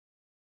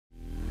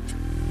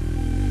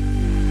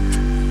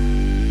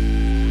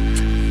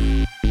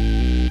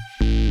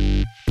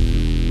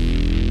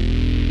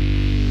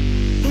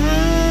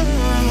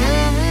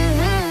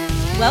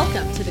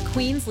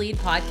Queens Lead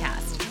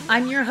podcast.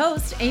 I'm your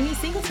host, Amy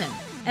Singleton,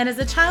 and as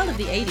a child of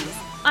the 80s,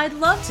 I'd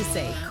love to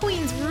say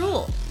Queens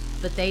rule,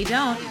 but they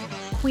don't.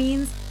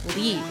 Queens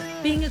lead.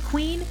 Being a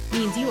queen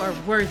means you are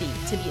worthy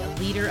to be a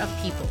leader of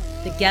people.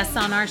 The guests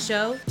on our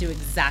show do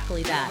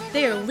exactly that.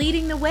 They are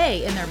leading the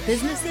way in their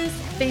businesses,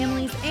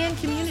 families, and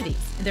communities.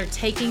 They're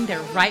taking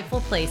their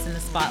rightful place in the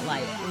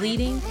spotlight,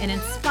 leading and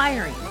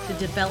inspiring the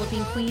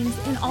developing queens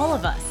in all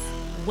of us.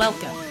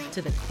 Welcome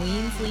to the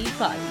Queens Lead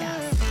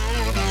Podcast.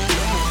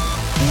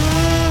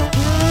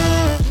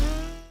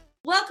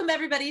 Welcome,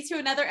 everybody, to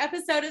another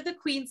episode of the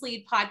Queens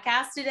Lead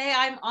Podcast. Today,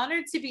 I'm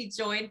honored to be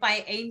joined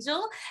by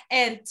Angel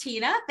and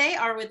Tina. They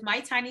are with My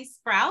Tiny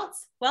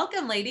Sprouts.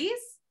 Welcome, ladies.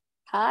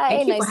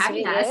 Hi, nice to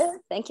meet you.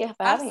 Thank you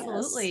for having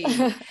us.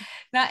 Absolutely.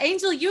 Now,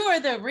 Angel, you are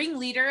the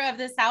ringleader of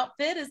this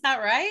outfit. Is that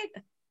right?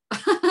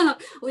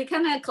 We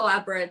kind of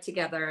collaborate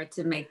together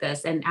to make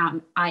this. And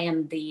I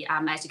am the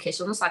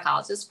educational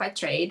psychologist by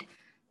trade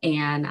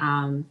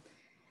and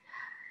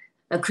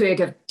a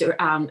creative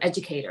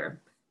educator.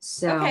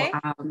 So, okay.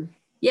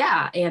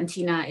 Yeah, and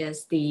Tina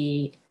is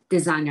the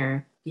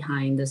designer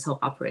behind this whole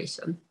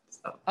operation.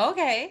 So.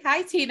 Okay.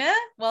 Hi, Tina.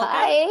 Welcome.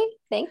 Hi.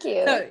 Thank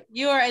you. So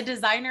you are a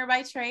designer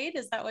by trade.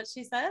 Is that what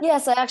she said?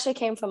 Yes, I actually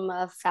came from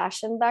a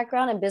fashion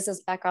background and business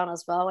background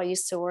as well. I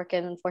used to work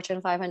in Fortune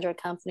 500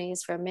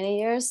 companies for many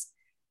years,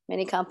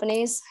 many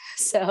companies.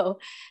 So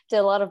did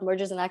a lot of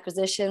mergers and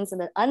acquisitions and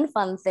the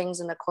unfun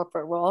things in the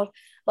corporate world.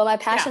 But my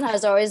passion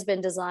has always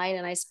been design,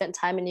 and I spent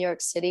time in New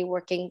York City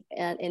working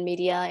in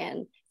media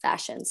and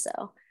fashion.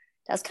 So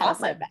that's kind of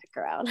my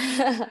background.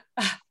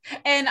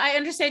 And I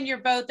understand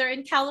they're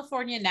in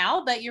California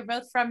now, but you're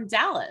both from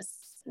Dallas.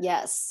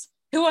 Yes.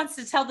 Who wants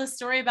to tell the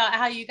story about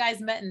how you guys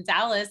met in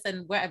Dallas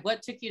and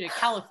what took you to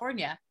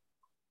California?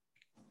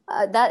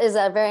 That is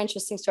a very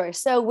interesting story.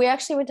 So we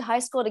actually went to high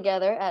school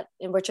together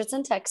in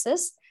Richardson,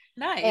 Texas.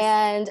 Nice.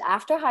 And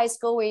after high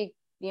school, we,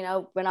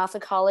 went off to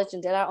college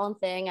and did our own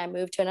thing. I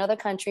moved to another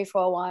country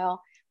for a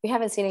while. We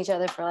haven't seen each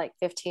other for like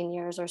 15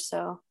 years or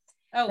so.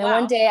 Oh, and wow.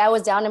 One day I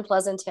was down in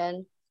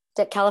Pleasanton,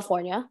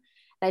 California,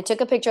 and I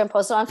took a picture and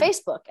posted on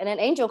Facebook. And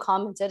an Angel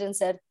commented and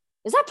said,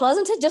 "Is that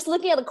Pleasanton?" Just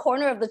looking at the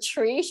corner of the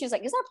tree. She's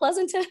like, "Is that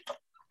Pleasanton?"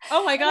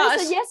 Oh my gosh. I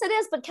said, "Yes, it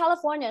is, but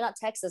California, not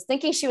Texas,"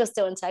 thinking she was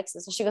still in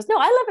Texas. And she goes, "No,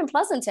 I live in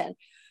Pleasanton."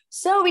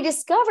 So we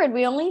discovered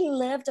we only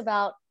lived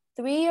about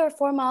 3 or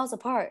 4 miles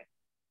apart.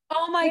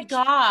 Oh my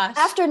gosh.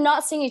 After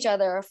not seeing each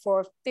other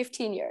for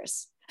 15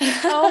 years.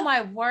 Oh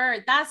my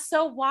word. That's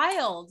so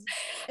wild.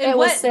 And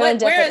where is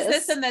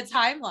this in the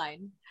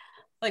timeline?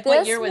 Like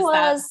what year was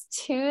that? This was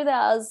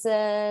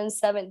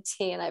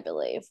 2017, I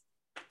believe.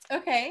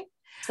 Okay.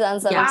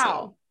 2017.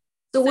 Wow.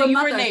 So we're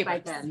mothers by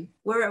then.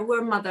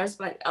 We're mothers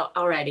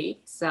already.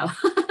 So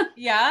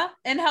yeah.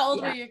 And how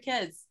old were your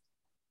kids?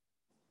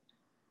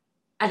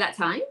 At that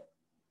time?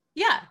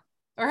 Yeah.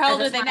 Or how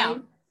old are they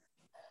now?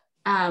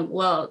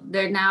 Well,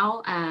 they're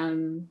now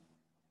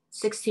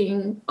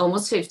 16,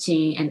 almost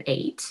 15, and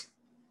 8.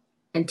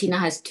 And Tina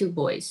has 2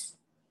 boys.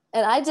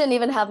 And I didn't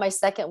even have my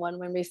second one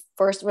when we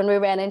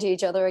ran into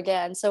each other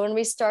again. So when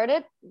we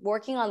started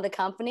working on the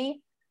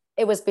company,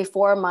 it was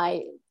before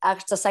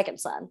the second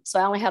son. So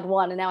I only had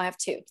 1, and now I have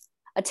 2,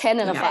 a 10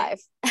 and a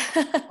 5.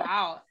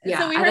 Wow. Yeah.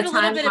 So we heard a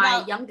little bit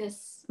about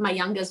my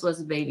youngest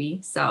was a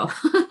baby. So.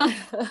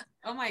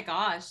 Oh my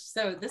gosh.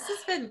 So this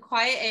has been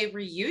quite a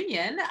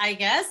reunion, I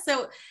guess.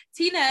 So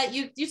Tina,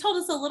 you told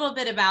us a little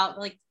bit about,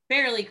 like,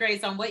 barely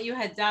grazed on what you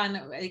had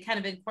done kind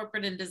of in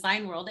corporate and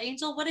design world.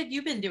 Angel, what have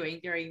you been doing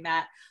during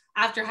that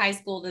after high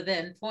school to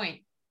then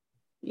point?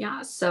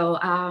 Yeah. So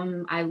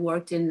I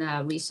worked in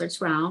the research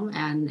realm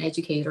and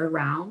educator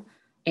realm,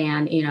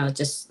 and,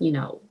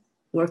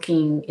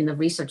 working in the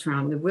research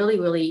realm, it really,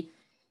 really,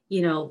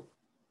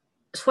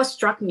 what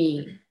struck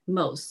me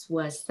most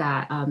was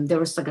that there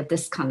was like a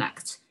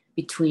disconnect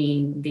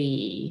between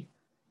the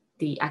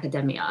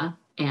academia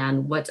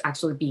and what's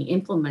actually being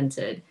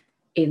implemented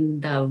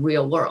in the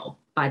real world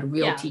by the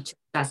real teacher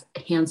that's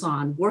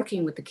hands-on,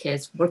 working with the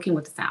kids, working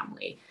with the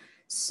family.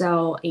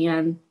 So,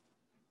 and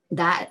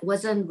that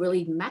wasn't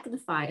really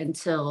magnified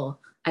until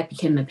I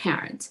became a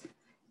parent.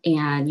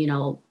 And,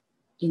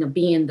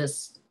 being in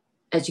this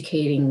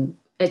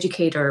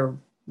educator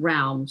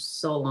realm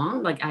so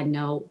long, like I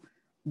know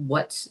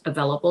what's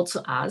available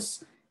to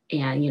us.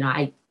 And,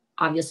 I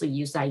obviously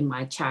use that in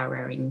my child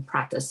rearing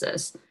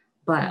practices,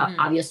 but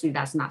obviously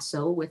that's not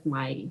so with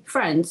my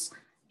friends.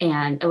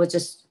 And it was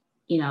just,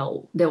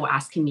 they were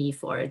asking me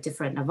for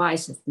different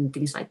advice and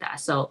things like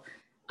that. So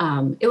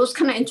it was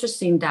kind of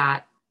interesting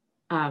that,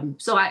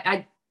 so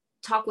I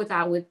talked with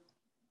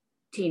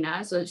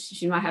Tina, so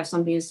she might have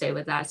something to say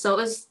with that. So it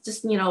was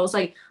just, it was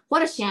like,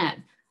 what a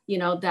shame,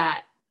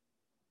 that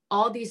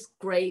all these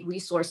great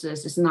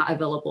resources is not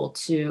available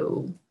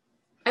to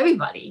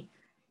everybody,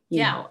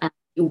 you know,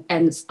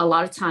 and a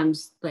lot of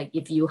times, like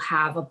if you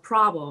have a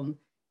problem,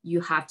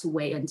 you have to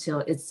wait until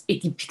it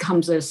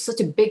becomes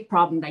such a big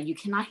problem that you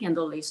cannot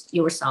handle it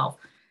yourself.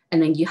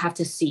 And then you have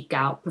to seek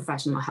out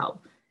professional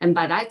help. And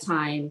by that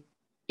time,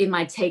 it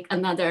might take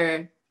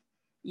another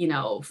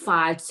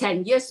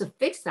 5-10 years to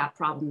fix that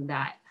problem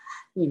that,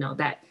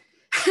 that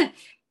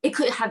it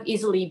could have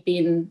easily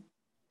been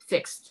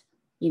fixed,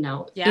 in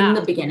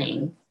the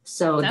beginning.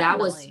 So that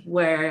was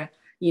where,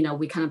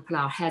 we kind of put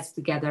our heads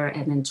together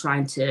and then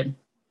trying to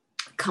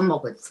come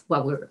up with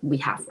what we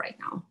have right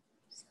now.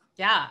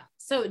 Yeah.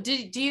 So do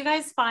you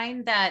guys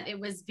find that it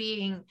was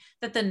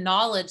that the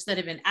knowledge that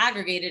had been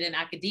aggregated in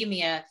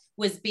academia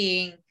was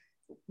being,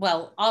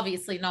 well,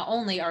 obviously not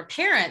only are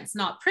parents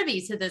not privy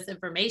to this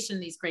information,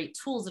 these great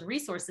tools and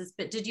resources,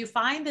 but did you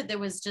find that there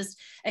was just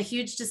a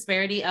huge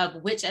disparity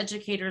of which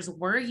educators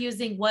were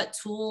using what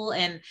tool,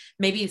 and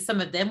maybe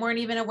some of them weren't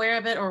even aware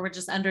of it, or were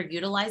just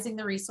underutilizing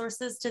the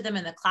resources to them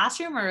in the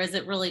classroom? Or is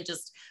it really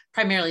just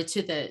primarily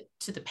to the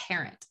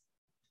parent?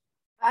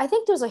 I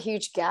think there's a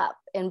huge gap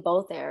in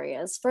both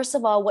areas. First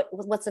of all,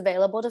 what's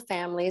available to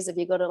families, if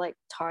you go to like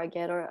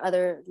Target or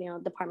other,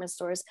 department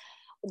stores,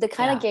 the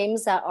kind of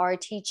games that are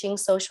teaching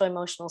social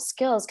emotional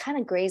skills kind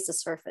of graze the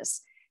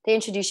surface. They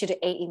introduce you to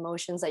 8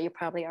 emotions that you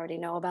probably already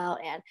know about,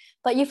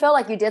 but you feel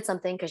like you did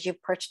something because you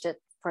purchased it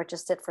for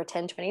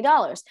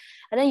 $10-$20.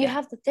 And then you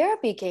have the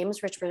therapy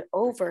games, which were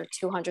over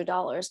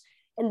 $200,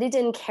 and they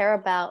didn't care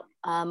about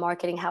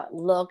marketing, how it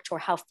looked or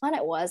how fun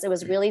it was. It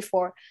was really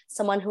for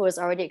someone who was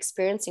already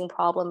experiencing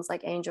problems,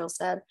 like Angel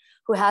said,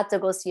 who had to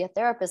go see a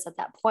therapist. At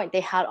that point, they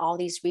had all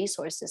these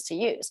resources to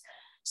use.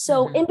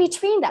 So in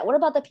between that, what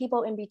about the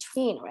people in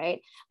between,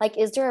 right? Like,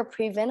 is there a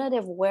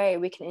preventative way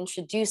we can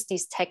introduce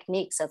these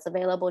techniques that's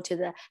available to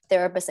the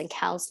therapists and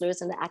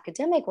counselors in the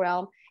academic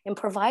realm and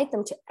provide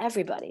them to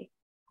everybody,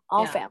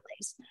 all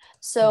families?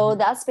 So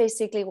that's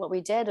basically what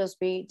we did. Was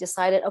we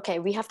decided, okay,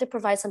 we have to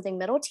provide something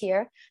middle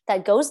tier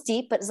that goes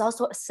deep, but is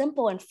also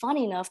simple and fun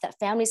enough that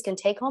families can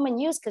take home and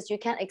use, because you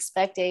can't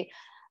expect a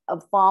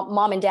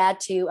mom and dad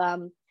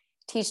to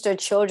teach their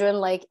children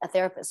like a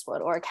therapist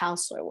would or a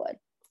counselor would.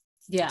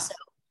 Yeah.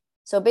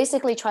 So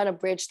basically trying to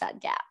bridge that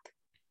gap.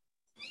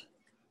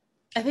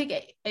 I think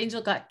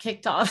Angel got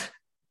kicked off.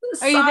 Are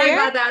Sorry you there?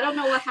 about that. I don't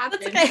know what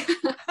happened. Okay.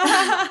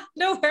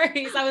 No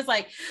worries. I was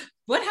like,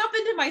 what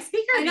happened to my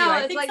speaker? I know. I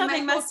it's think like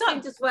something my messed whole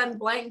up. just went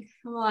blank.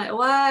 I'm like,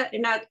 what?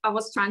 And I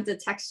was trying to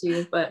text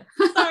you, but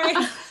sorry.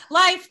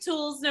 Life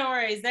tools, no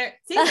worries. There's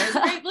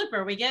a great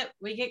blooper. We get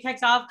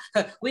kicked off,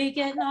 we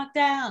get knocked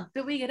down,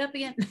 but we get up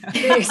again.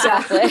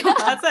 Exactly.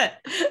 That's it.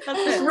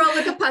 Just roll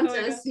with the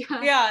punches.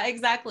 Yeah,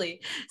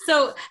 exactly.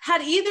 So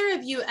had either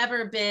of you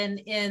ever been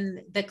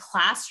in the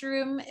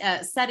classroom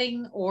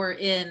setting, or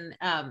in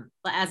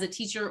as a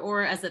teacher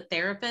or as a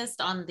therapist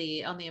on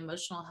the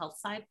emotional health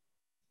side?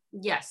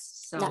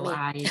 Yes. So not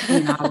me.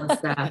 I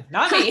was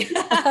not me.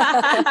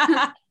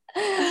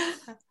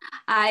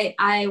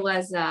 I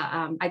was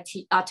I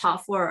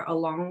taught for a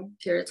long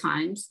period of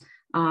times.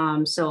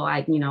 So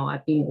I've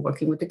been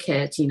working with the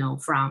kids,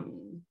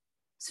 from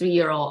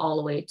 3-year-old all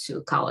the way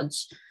to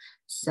college.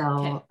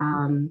 So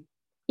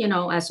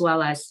as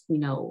well as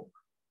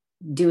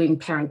doing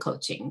parent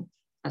coaching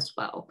as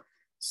well.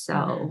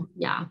 So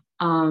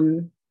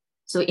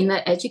so in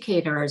the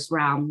educators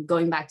realm,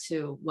 going back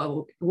to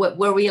where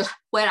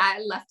I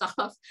left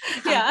off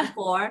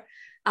before,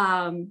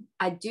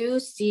 I do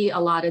see a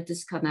lot of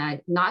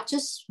disconnect, not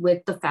just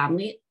with the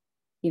family,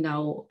 in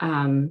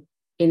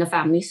a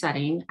family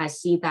setting. I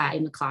see that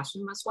in the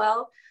classroom as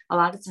well. A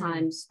lot of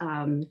times,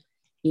 I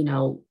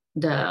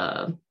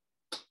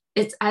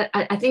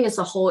think it's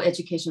a whole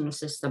educational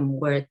system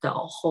where the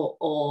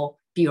whole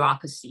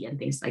bureaucracy and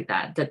things like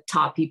that. The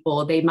top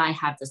people, they might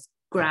have this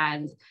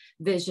grand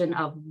vision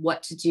of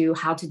what to do,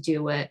 how to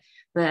do it,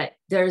 but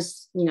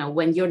there's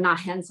when you're not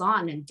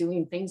hands-on and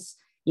doing things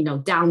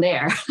down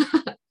there,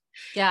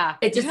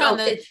 it just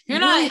you're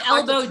really not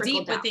elbow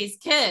deep with these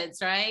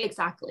kids, right?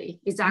 Exactly.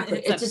 It's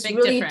just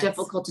really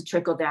difficult to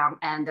trickle down,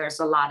 and there's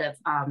a lot of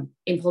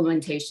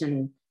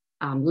implementation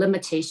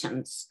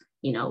limitations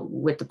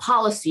with the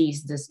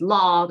policies, this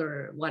law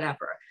or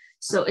whatever.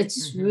 So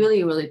it's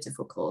really, really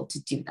difficult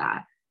to do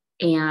that.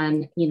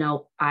 And,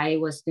 I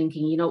was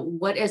thinking,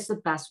 what is the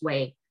best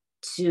way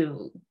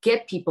to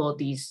get people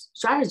these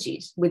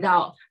strategies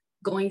without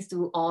going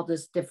through all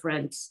these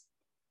different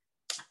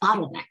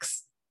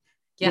bottlenecks?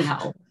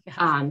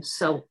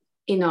 So,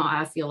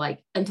 I feel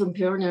like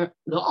entrepreneurship,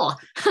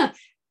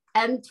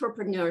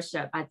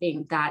 I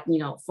think that,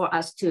 for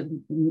us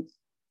to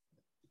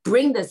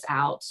bring this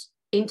out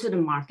into the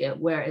market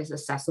where it's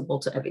accessible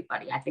to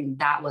everybody, I think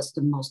that was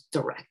the most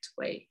direct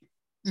way.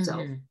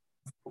 So.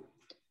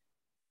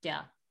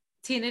 Yeah.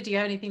 Tina, do you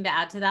have anything to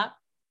add to that?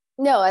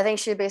 No, I think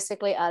she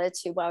basically added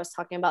to what I was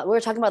talking about. We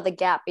were talking about the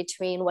gap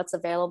between what's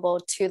available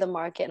to the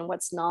market and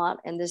what's not.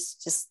 And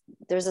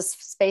there's a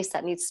space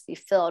that needs to be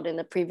filled in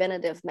the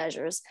preventative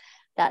measures,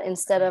 that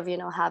instead of,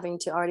 having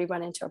to already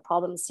run into a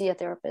problem and see a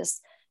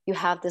therapist, you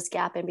have this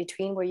gap in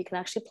between where you can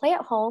actually play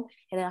at home,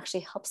 and it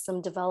actually helps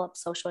them develop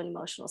social and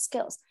emotional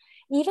skills.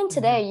 Even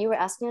today, you were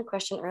asking a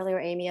question earlier,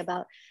 Amy,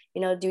 about,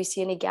 do we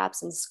see any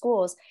gaps in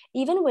schools?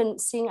 Even when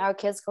seeing our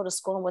kids go to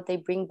school and what they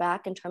bring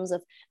back in terms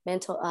of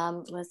mental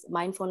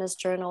mindfulness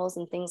journals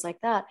and things like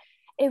that,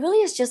 it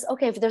really is just,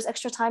 okay, if there's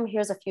extra time,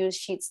 here's a few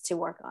sheets to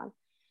work on.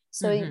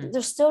 So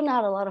there's still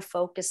not a lot of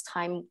focused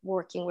time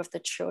working with the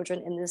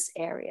children in this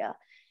area.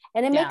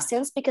 And it makes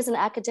sense because in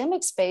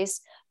academic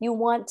space, you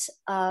want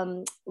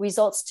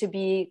results to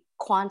be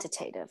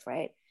quantitative,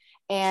 right?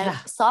 And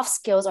soft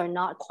skills are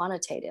not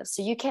quantitative.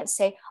 So you can't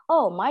say,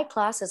 oh, my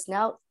class is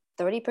now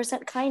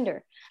 30%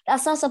 kinder.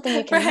 That's not something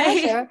you can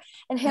measure.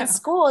 And hence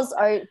schools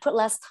are put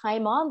less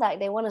time on that.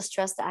 They want to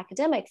stress the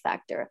academic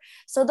factor.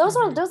 So there's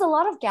a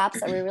lot of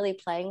gaps that we're really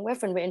playing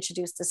with when we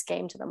introduce this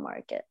game to the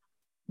market.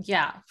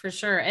 Yeah, for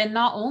sure. And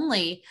not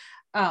only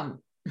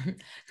that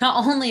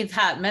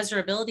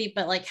measurability,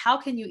 but like, how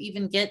can you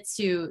even get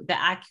to the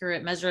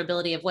accurate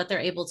measurability of what they're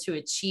able to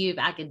achieve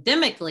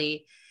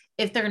academically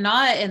if they're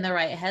not in the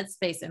right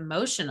headspace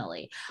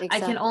emotionally?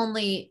 Exactly. I can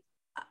only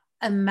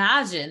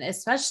imagine,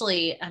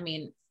 especially, I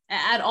mean,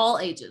 at all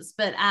ages,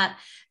 but at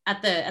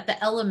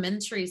the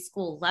elementary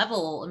school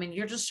level, I mean,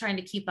 you're just trying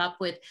to keep up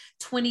with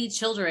 20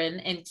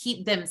 children and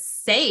keep them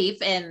safe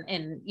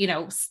and you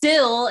know,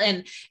 still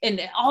and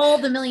all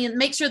the million,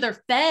 make sure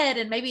they're fed.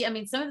 And maybe, I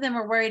mean, some of them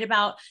are worried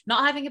about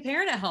not having a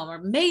parent at home or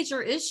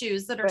major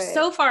issues that are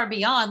so far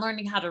beyond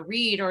learning how to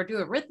read or do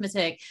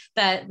arithmetic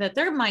that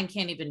their mind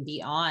can't even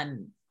be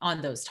on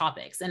those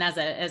topics. And as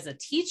a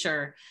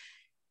teacher,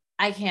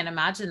 I can't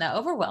imagine the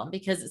overwhelm,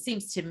 because it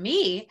seems to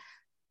me,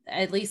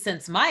 at least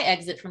since my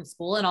exit from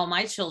school and all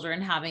my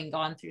children having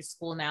gone through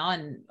school now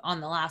and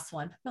on the last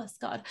one, bless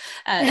God,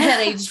 at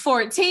age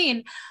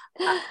 14,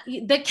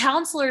 the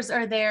counselors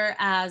are there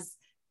as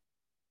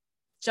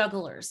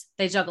jugglers.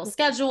 They juggle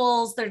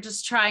schedules. They're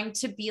just trying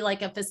to be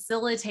like a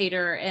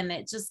facilitator. And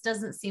it just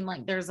doesn't seem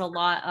like there's a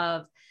lot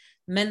of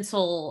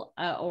mental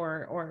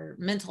or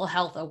mental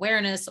health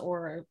awareness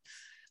or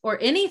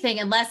anything,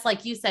 unless,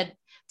 like you said,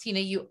 Tina,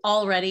 you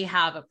already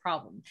have a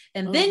problem.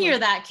 And then you're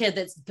that kid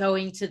that's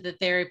going to the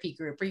therapy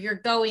group or you're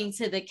going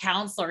to the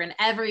counselor, and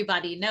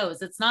everybody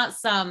knows it's not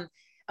some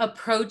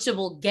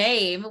approachable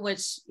game,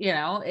 which, you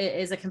know,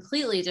 is a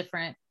completely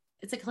different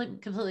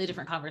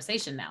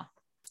conversation now.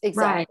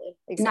 Exactly. Right.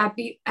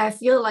 Exactly. I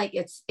feel like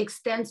it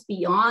extends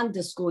beyond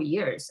the school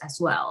years as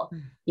well.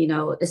 You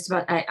know,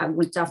 I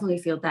would definitely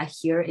feel that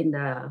here in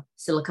the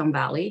Silicon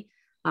Valley,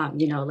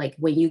 you know, like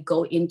when you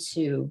go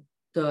into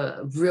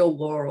the real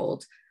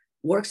world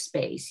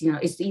workspace, you know,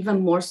 it's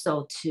even more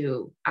so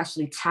to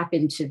actually tap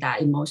into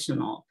that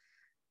emotional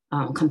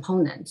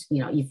component.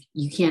 You know,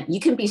 you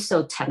can be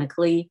so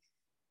technically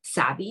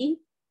savvy,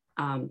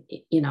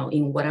 you know,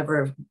 in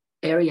whatever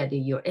area that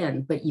you're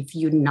in, but if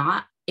you're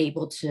not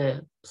able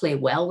to play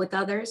well with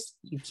others,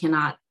 you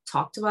cannot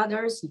talk to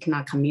others, you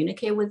cannot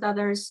communicate with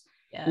others.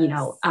 You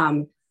know,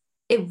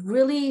 it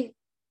really,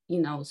 you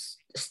know,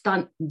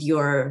 stunt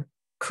your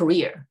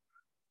career.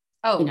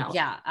 Oh, you know,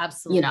 yeah,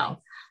 absolutely. You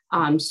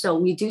know, so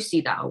we do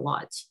see that a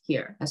lot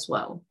here as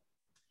well.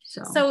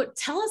 So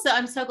tell us,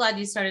 I'm so glad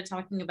you started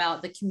talking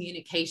about the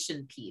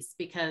communication piece,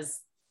 because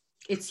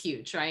it's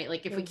huge, right?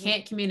 Like if we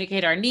can't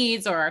communicate our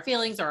needs or our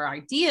feelings or our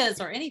ideas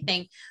or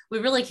anything, we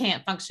really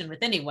can't function with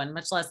anyone,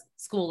 much less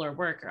school or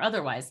work or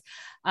otherwise.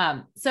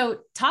 So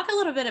talk a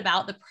little bit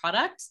about the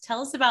product.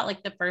 Tell us about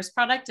like the first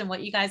product and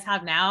what you guys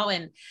have now,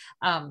 and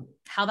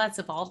how that's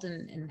evolved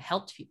and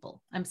helped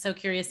people. I'm so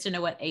curious to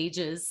know what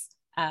ages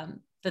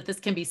that this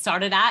can be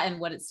started at and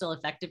what it's still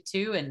effective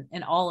to,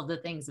 and all of the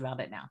things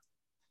about it now.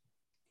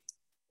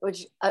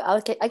 Which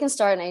I can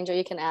start, and Angel,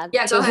 you can add.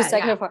 Yeah, go ahead. The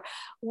second part.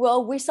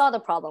 Well, we saw the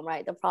problem,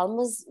 right? The problem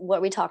was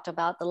what we talked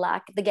about,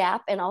 the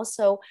gap. And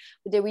also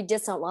we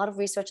did a lot of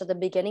research at the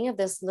beginning of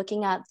this,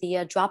 looking at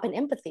the drop in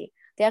empathy.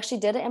 They actually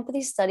did an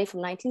empathy study from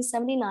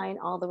 1979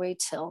 all the way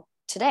till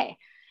today.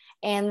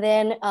 And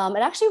then it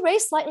actually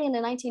raised slightly in the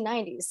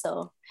 1990s.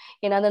 So,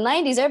 you know, in the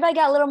 90s, everybody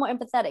got a little more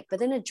empathetic, but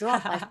then it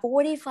dropped by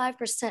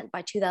 45%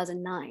 by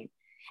 2009.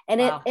 And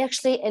wow.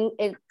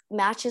 it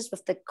matches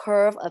with the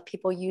curve of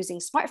people using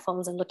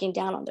smartphones and looking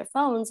down on their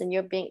phones, and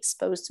you're being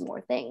exposed to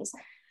more things.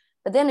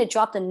 But then it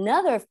dropped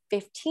another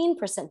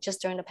 15%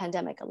 just during the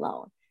pandemic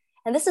alone.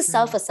 And this is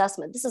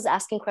self-assessment. This is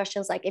asking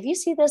questions like, if you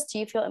see this, do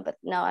you feel empathy?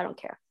 No, I don't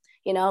care.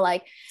 You know,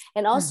 like,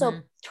 and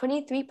also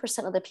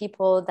 23% of the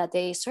people that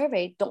they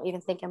surveyed don't even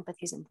think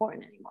empathy is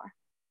important anymore.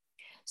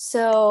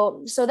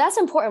 So that's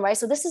important, right?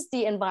 So this is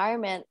the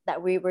environment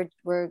that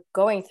we're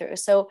going through.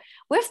 So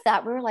with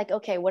that, we were like,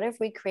 okay, what if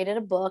we created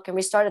a book, and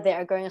we started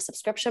there, growing a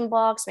subscription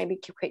box, maybe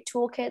create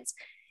toolkits,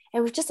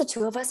 and with just the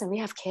two of us, and we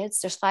have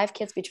kids, there's 5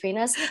 kids between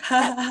us.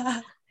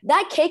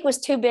 That cake was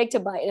too big to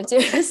bite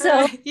into.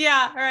 So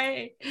yeah,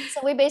 right. So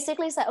we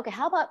basically said, okay,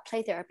 how about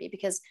play therapy?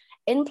 Because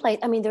in play,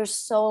 I mean, there's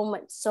so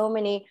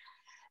many,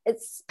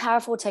 it's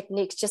powerful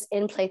techniques just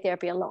in play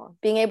therapy alone,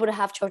 being able to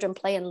have children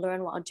play and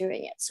learn while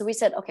doing it. So we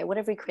said, okay, what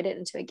if we create it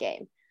into a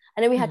game?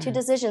 And then we had 2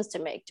 decisions to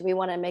make. Do we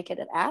want to make it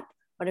an app,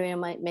 or do we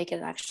might make it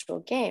an actual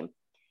game?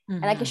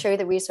 And I can show you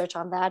the research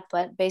on that,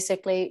 but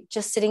basically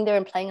just sitting there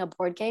and playing a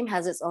board game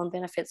has its own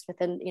benefits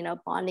within, you know,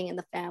 bonding in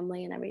the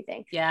family and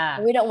everything. Yeah.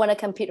 And we don't want to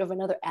compete with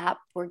another app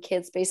where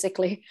kids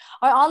basically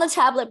are on the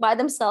tablet by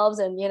themselves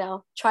and, you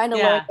know, trying to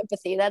learn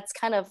empathy. That's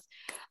kind of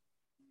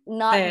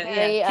not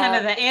very kind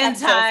of the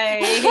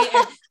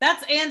anti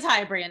that's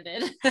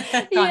anti-branded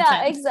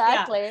yeah,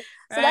 exactly. Yeah.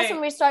 So that's when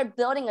we started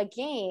building a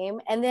game.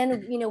 And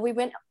then, you know,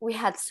 we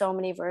had so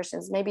many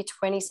versions, maybe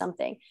 20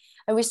 something.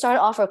 And we started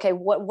off, okay,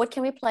 what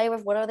can we play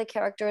with? What are the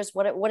characters?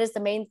 What is the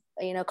main,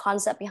 you know,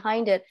 concept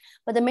behind it?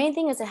 But the main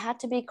thing is it had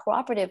to be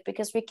cooperative,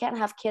 because we can't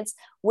have kids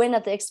win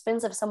at the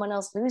expense of someone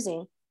else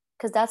losing,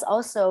 because that's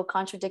also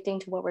contradicting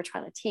to what we're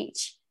trying to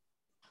teach.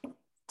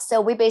 So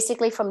we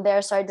basically from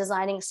there started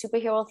designing a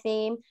superhero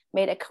theme,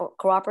 made it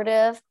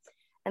cooperative.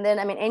 And then,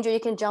 I mean, Angel, you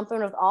can jump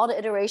in with all the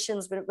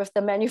iterations with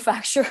the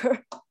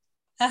manufacturer.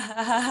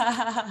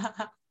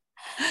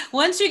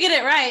 Once you get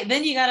it right,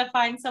 then you got to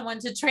find someone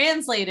to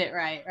translate it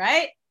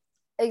right?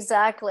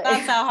 Exactly.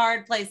 That's a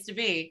hard place to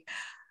be.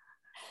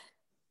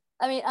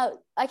 I mean,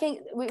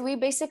 we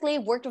basically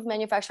worked with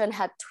manufacturer and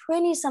had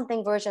 20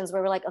 something versions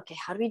where we're like, okay,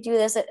 how do we do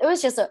this? It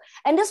was just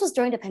and this was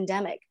during the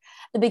pandemic,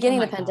 the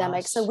beginning of the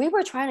pandemic. So we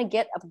were trying to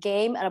get a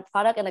game and a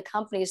product and a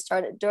company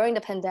started during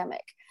the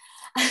pandemic.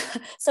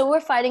 So we're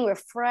fighting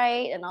with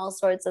freight and all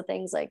sorts of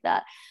things like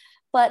that.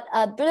 But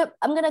I'm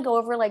going to go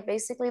over, like,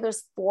 basically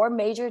there's 4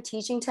 major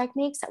teaching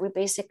techniques that we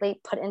basically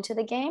put into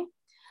the game.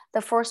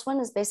 The first one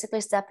is basically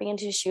stepping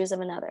into the shoes of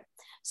another.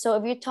 So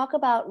if you talk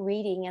about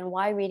reading and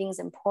why reading is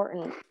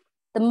important,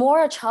 the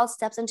more a child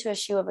steps into a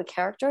shoe of a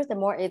character, the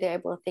more they're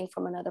able to think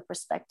from another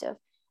perspective.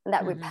 And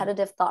that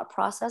repetitive thought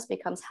process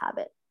becomes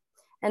habit.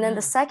 And then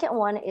the second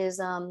one is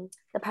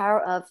the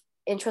power of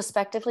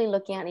introspectively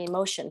looking at an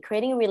emotion,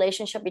 creating a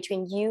relationship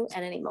between you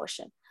and an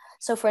emotion.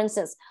 So for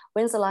instance,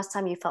 when's the last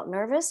time you felt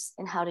nervous,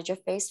 and how did your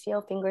face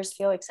feel, fingers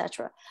feel,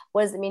 etc.?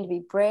 What does it mean to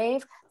be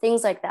brave?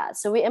 Things like that.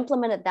 So we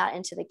implemented that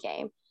into the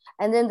game.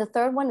 And then the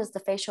third one is the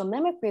facial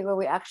mimicry, where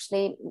we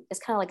actually, it's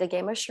kind of like a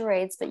game of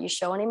charades, but you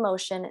show an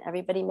emotion and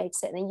everybody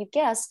makes it and then you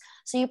guess.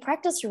 So you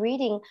practice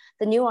reading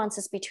the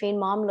nuances between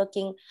mom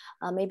looking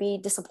maybe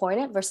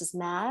disappointed versus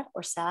mad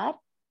or sad.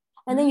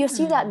 And then you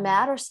see that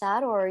mad or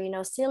sad or, you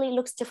know, silly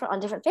looks different on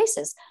different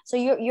faces. So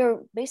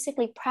you're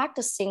basically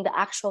practicing the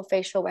actual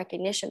facial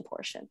recognition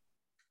portion.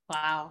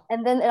 Wow.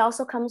 And then it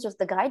also comes with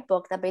the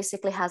guidebook that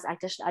basically has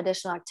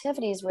additional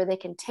activities where they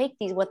can take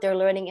what they're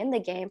learning in the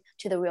game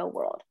to the real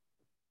world.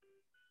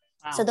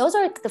 Wow. So those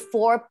are the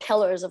 4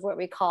 pillars of what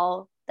we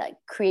call that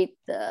create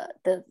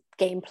the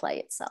gameplay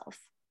itself.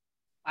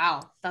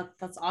 Wow,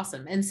 that's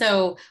awesome. And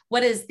so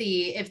what is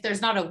if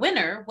there's not a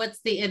winner, what's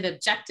the end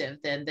objective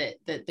then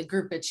that the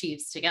group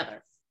achieves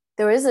together?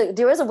 There is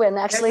a win,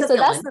 actually. So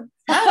that's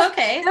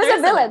okay. There's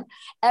a villain.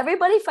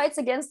 Everybody fights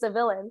against the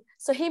villain.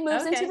 So he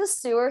moves into the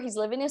sewer. He's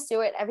living in a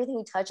sewer, and everything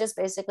he touches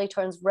basically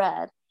turns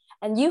red.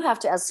 And you have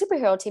to, as a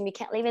superhero team, you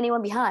can't leave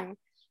anyone behind.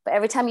 But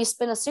every time you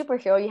spin a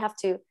superhero, you have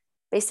to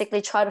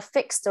basically try to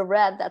fix the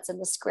red that's in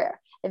the square.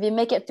 If you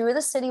make it through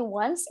the city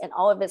once and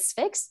all of it's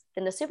fixed,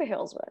 then the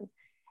superheroes win.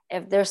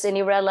 If there's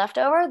any red left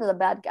over, then the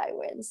bad guy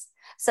wins.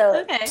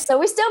 So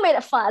we still made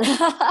it fun.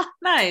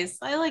 Nice.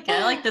 I like it.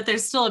 I like that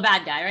there's still a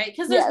bad guy, right?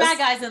 Because there's bad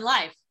guys in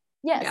life.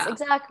 Yes,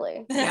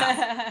 exactly.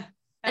 Yeah.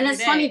 And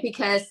it's funny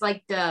because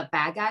like the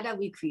bad guy that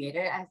we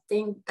created, I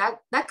think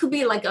that could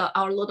be like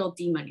our little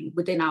demon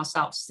within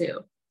ourselves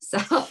too.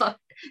 So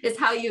it's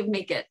how you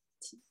make it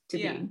to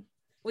be.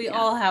 We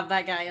all have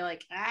that guy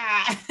like,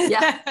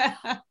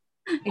 Yeah,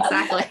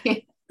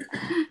 exactly.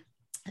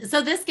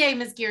 So this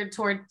game is geared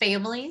toward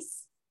families.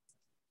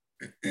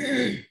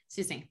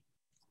 Excuse me.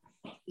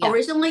 Yeah.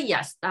 Originally,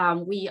 yes,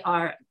 we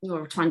are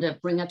trying to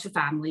bring it to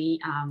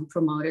family,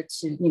 promote it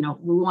to,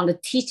 we want to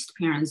teach the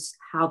parents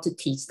how to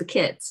teach the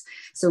kids.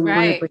 So we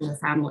want to bring the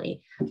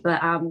family.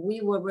 But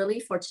we were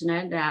really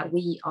fortunate that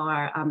we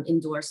are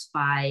endorsed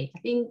by, I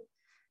think,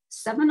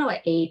 7 or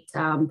 8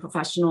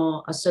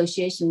 professional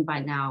associations by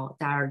now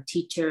that are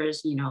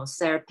teachers,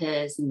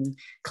 therapists and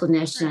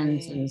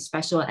clinicians and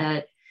special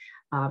ed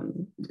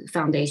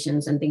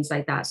foundations and things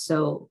like that.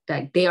 So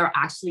that they are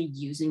actually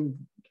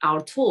using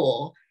our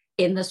tool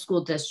in the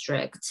school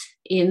district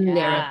in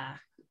their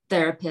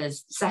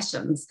therapist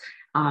sessions.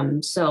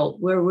 So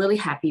we're really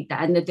happy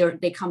that,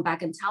 and they come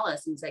back and tell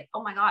us, and it's like,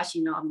 oh my gosh,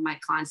 my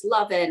clients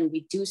love it. And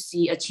we do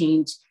see a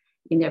change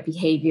in their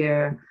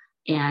behavior.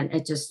 And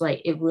it just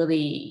it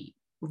really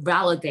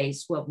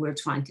validates what we're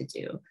trying to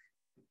do.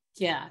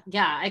 Yeah.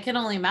 I can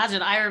only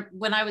imagine.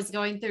 When I was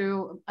going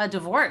through a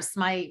divorce,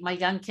 my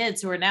young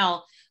kids who are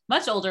now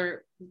much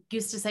older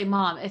used to say,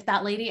 Mom, if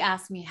that lady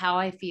asked me how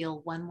I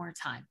feel one more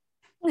time.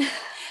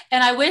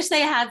 And I wish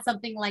they had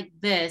something like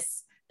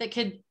this that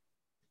could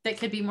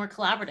be more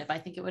collaborative. I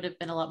think it would have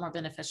been a lot more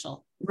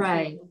beneficial.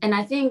 Right. And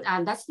I think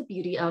that's the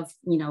beauty of,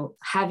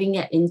 having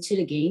it into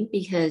the game,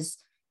 because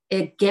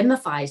it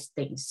gamifies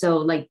things.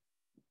 So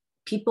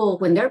people,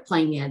 when they're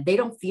playing it, they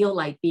don't feel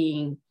like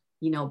being,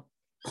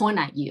 point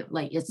at you.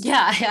 It's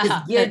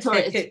geared toward,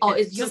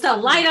 it's just a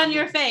light on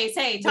your face.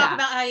 Hey, talk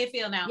about how you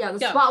feel now. Yeah, the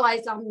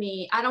spotlight's on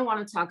me. I don't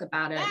want to talk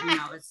about it.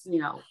 It's,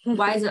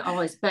 why is it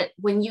always? But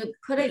when you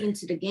put it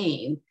into the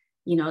game,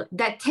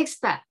 that takes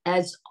that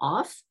edge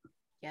off.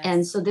 Yes.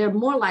 And so they're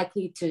more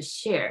likely to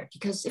share,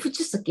 because if it's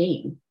just a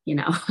game,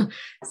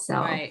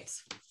 so.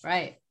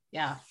 Right.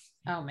 Yeah.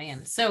 Oh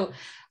man. So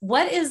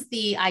what is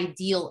the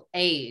ideal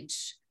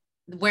age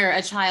where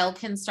a child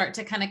can start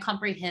to kind of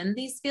comprehend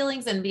these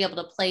feelings and be able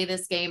to play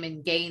this game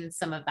and gain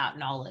some of that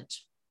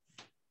knowledge?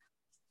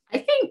 I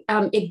think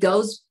it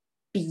goes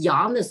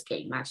beyond this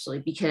game actually,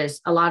 because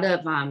a lot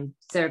of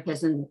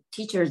therapists and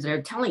teachers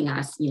are telling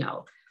us,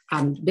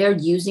 they're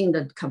using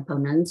the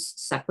components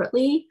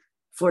separately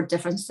for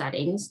different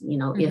settings.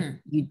 If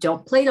you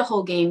don't play the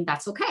whole game,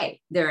 that's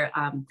okay. There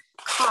are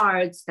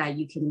cards that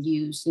you can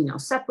use,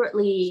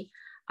 separately.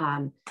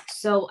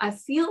 So I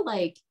feel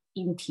like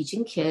in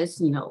teaching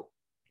kids,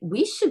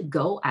 we should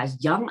go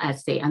as young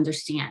as they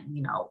understand,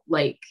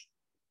 like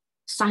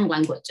sign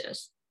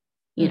languages,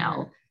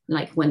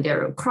 like when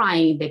they're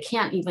crying, they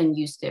can't even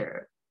use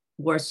their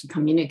words to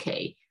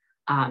communicate.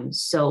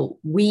 So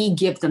we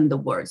give them the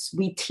words,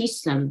 we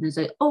teach them and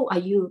say, oh, are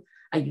you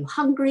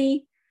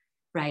hungry?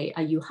 Right?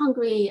 Are you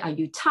hungry? Are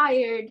you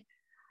tired?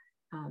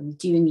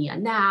 Do you need a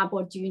nap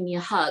or do you need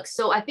a hug?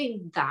 So I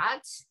think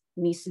that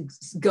needs to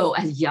go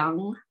as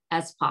young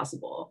as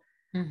possible.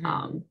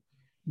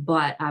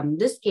 But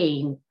this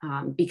game,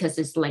 because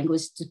it's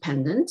language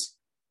dependent,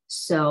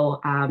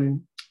 so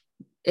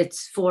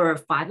it's for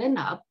 5 and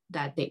up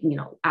that they,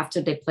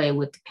 after they play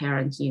with the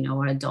parents,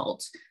 or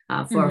adults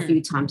for a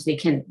few times, they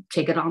can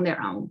take it on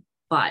their own.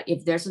 But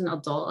if there's an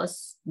adult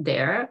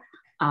there,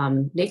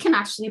 they can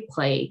actually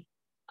play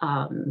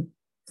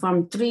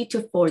from 3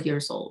 to 4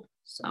 years old.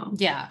 So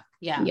yeah.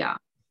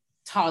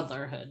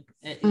 Toddlerhood.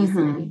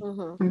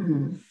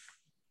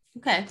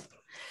 Okay.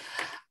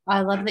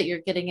 I love that you're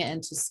getting it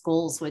into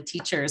schools with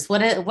teachers.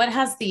 What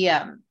has the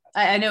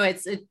I know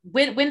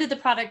when did the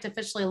product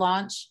officially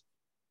launch?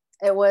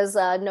 It was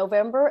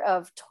November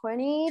of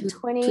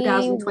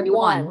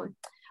 2021.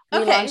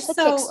 Okay,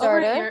 so over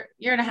a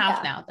year and a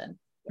half now then.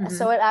 Yeah,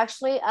 so it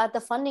actually the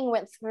funding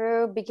went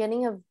through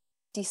beginning of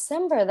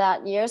December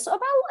that year. So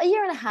about a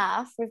year and a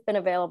half we've been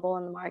available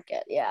in the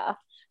market. Yeah.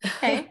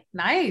 Okay,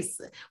 nice.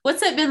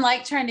 What's it been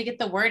like trying to get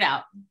the word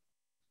out?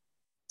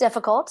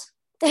 Difficult.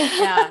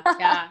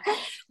 Yeah.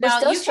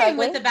 Now you came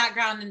with the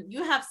background and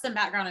you have some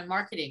background in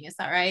marketing. Is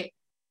that right,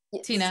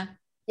 yes. Tina?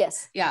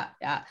 Yes. Yeah.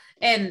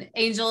 And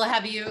Angel,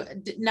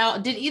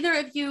 did either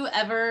of you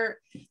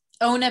ever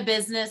own a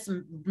business,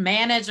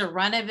 manage or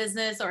run a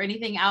business or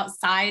anything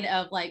outside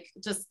of like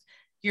just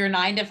your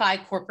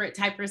 9-to-5 corporate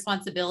type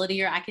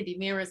responsibility or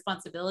academia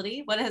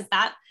responsibility? What has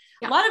that?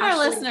 A lot of our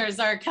listeners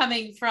are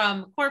coming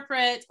from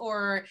corporate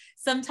or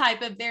some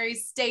type of very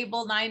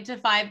stable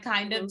 9-to-5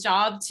 kind of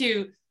job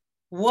to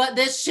what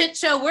this shit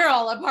show we're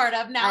all a part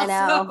of now. I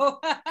know. So,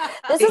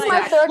 this is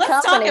my third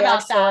let's company,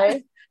 talk about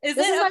actually. That. Is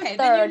it okay?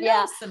 Then you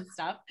know some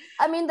stuff.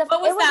 I mean,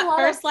 what was that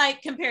first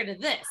like compared to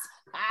this?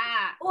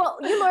 Well,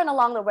 you learn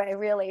along the way,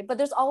 really, but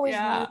there's always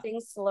new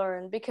things to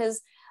learn because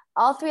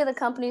all 3 of the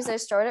companies I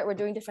started were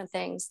doing different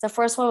things. The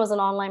first one was an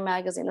online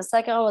magazine. The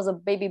second one was a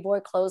baby boy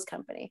clothes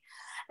company.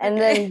 And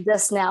then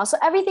this now. So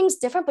everything's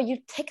different, but you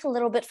take a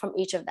little bit from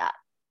each of that,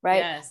 right?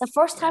 Yes. The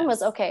first time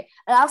was okay.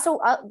 And also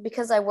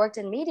because I worked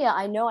in media,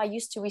 I know I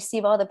used to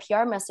receive all the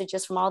PR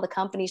messages from all the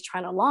companies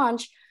trying to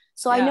launch.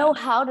 So I know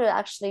how to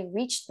actually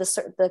reach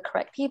the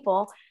correct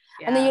people.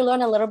 Yeah. And then you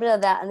learn a little bit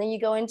of that. And then you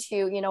go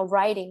into,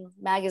 writing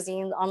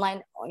magazines,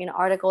 online,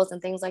 articles and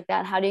things like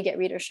that. How do you get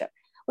readership?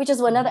 Which is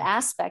another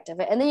aspect of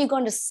it. And then you go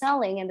into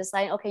selling and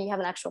decide, okay, you have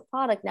an actual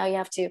product. Now you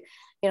have to,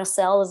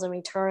 sales and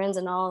returns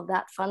and all of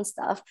that fun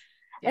stuff.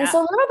 Yeah. And so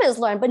a little bit is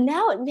learned, but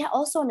now we're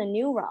also in a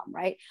new realm,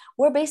 right?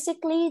 We're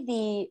basically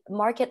the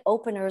market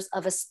openers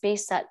of a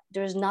space that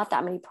there's not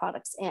that many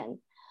products in.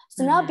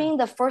 So now being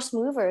the first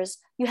movers,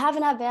 you have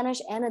an advantage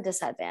and a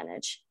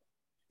disadvantage.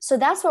 So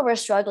that's what we're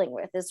struggling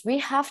with is we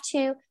have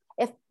to,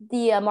 if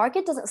the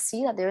market doesn't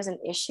see that there's an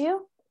issue,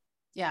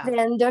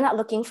 then they're not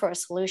looking for a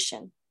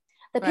solution.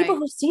 The people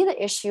who see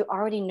the issue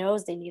already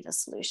knows they need a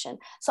solution.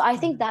 So I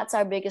think that's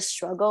our biggest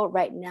struggle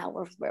right now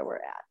with where we're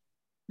at.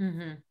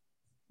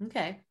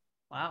 Okay.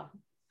 Wow.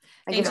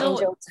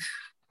 Angel,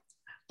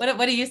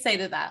 what do you say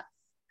to that?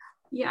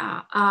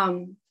 Yeah.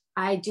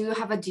 I do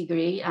have a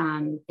degree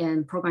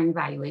in program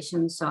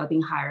evaluation. So I've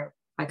been hired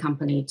by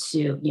company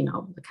to,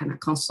 kind of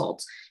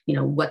consult,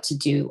 what to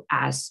do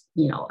as,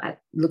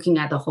 looking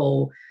at the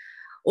whole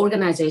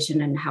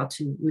organization and how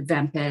to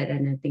revamp it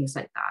and things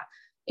like that.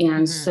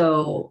 And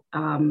so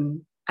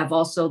I've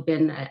also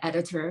been an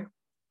editor.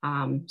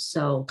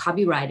 So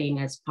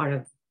copywriting is part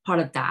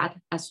of that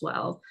as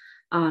well.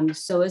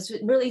 So it's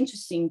really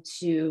interesting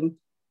to,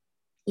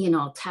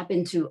 tap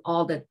into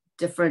all the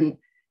different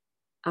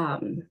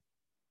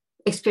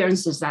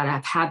experiences that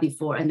I've had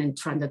before and then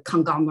trying to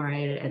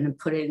conglomerate it and then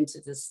put it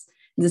into this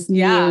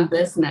new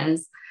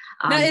business.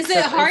 Now, is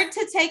it hard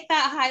to take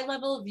that high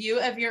level view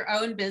of your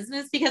own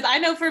business? Because I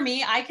know for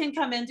me, I can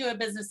come into a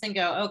business and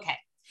go, okay,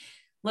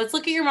 let's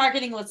look at your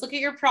marketing. Let's look at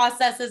your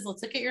processes.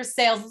 Let's look at your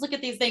sales. Let's look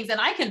at these things.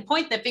 And I can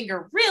point the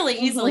finger really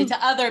easily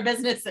to other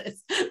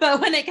businesses. But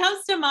when it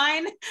comes to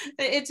mine,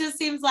 it just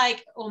seems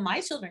like, well,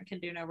 my children can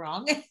do no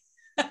wrong.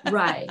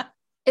 Right.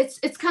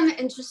 It's kind of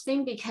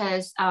interesting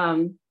because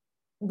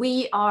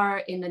we are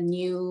in a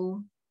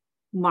new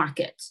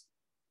market.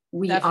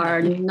 We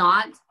Definitely. are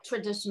not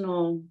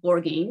traditional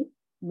board game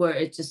where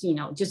it's just,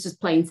 just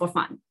playing for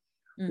fun.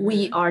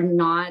 We are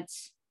not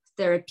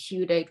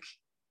therapeutic,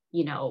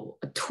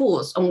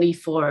 tools only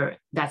for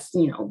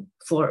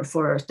for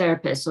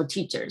therapists or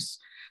teachers.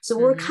 So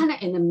we're kind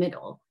of in the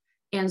middle.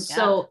 And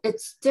so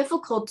it's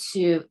difficult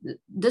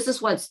this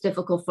is what's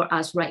difficult for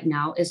us right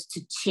now, is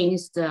to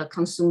change the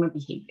consumer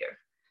behavior,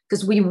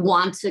 because we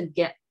want to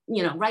get,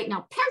 right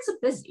now parents are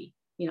busy.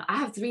 I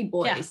have 3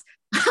 boys.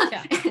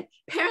 Yeah.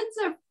 Parents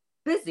are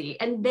busy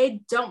and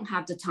they don't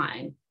have the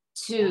time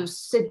to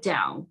sit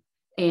down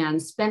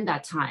and spend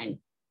that time,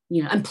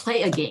 and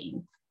play a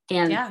game.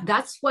 And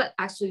that's what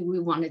actually we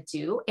want to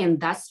do. And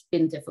that's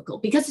been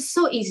difficult because it's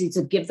so easy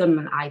to give them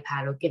an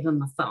iPad or give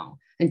them a phone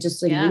and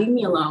just leave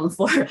me alone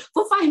for 5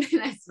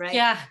 minutes, right?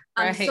 Yeah.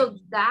 Right. So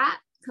that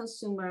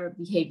consumer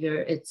behavior,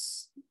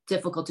 it's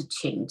difficult to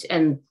change.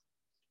 And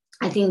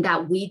I think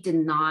that we did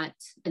not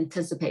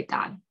anticipate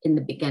that in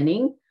the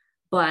beginning,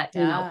 but,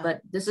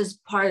 but this is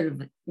part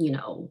of,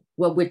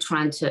 what we're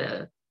trying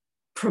to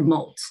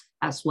promote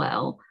as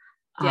well.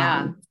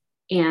 Yeah.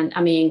 And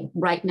I mean,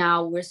 right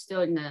now we're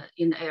still in the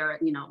era,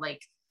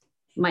 like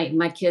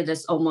my kid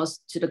is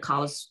almost to the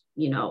college,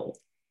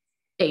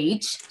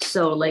 age.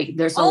 So like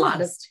there's a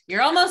lot of,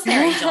 you're almost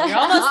there, Angel. You're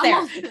almost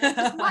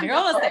there. You're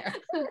almost there.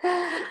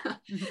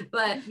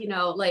 But,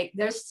 like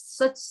there's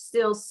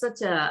still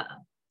such a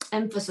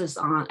emphasis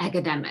on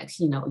academics,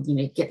 you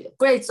need to get your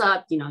grades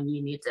up, you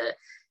need to,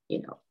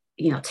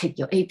 take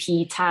your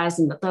AP test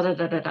and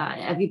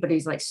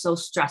everybody's like so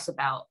stressed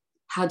about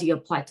how do you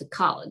apply to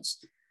college.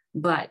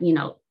 But,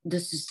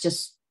 this is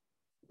just,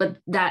 but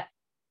that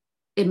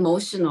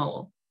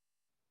emotional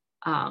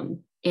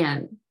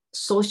and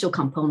social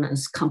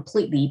components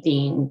completely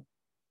being,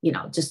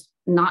 just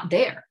not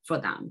there for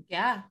them.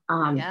 Yeah.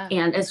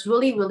 And it's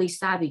really, really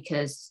sad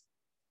because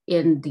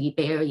in the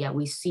Bay Area,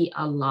 we see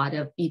a lot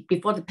of,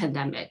 before the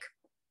pandemic,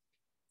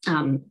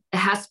 it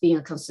has been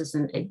a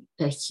consistent,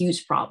 a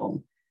huge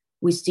problem.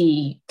 We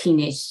see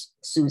teenage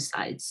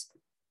suicides,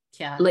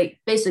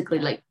 like basically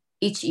like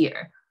each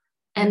year.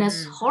 And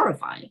it's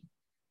horrifying,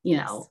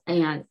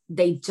 and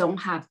they don't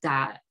have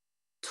that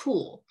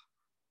tool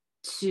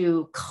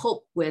to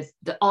cope with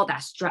all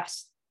that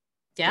stress.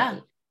 Yeah,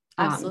 right?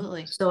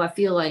 Absolutely. So I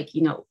feel like,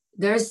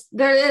 there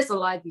is a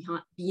life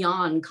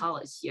beyond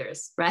college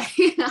years, right?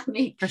 I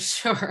mean, for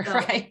sure,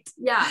 right?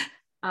 Yeah.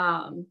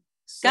 God,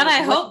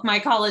 I hope my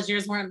college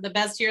years weren't the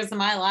best years of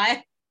my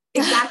life.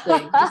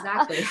 Exactly.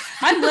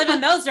 I'm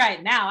living those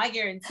right now. I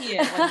guarantee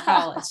it in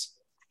college.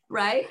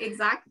 Right?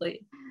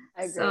 Exactly.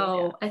 I agree,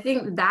 so I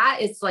think that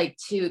is like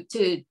to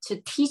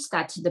teach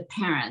that to the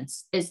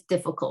parents is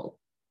difficult.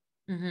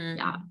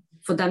 Yeah.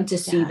 For them to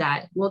see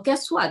that, well,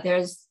 guess what?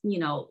 There's,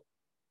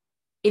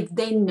 if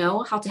they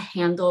know how to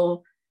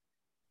handle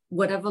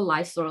whatever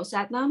life throws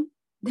at them,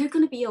 they're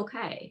going to be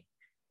okay.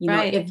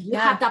 If you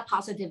have that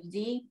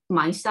positivity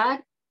mindset,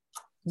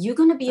 you're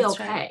going to be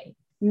okay,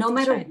 no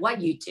matter what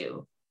you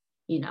do,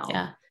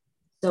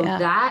 So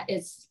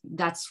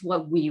that's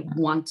what we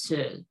want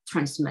to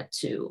transmit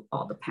to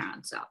all the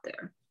parents out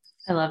there.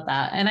 I love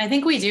that. And I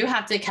think we do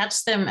have to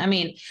catch them. I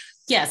mean,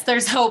 yes,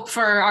 there's hope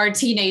for our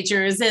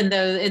teenagers and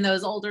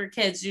those older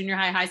kids, junior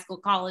high, high school,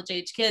 college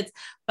age kids,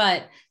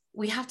 but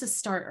we have to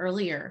start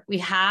earlier. We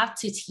have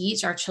to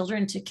teach our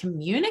children to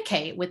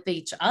communicate with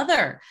each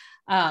other.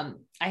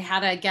 I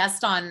had a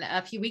guest on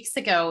a few weeks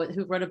ago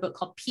who wrote a book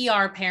called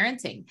PR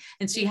Parenting,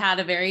 and she had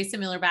a very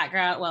similar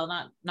background. Well,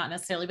 not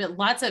necessarily, but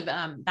lots of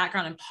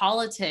background in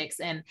politics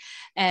and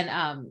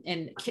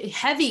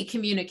heavy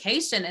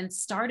communication, and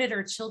started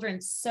her children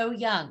so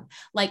young.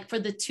 Like for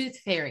the tooth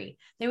fairy,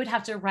 they would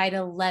have to write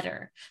a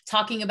letter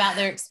talking about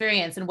their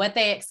experience and what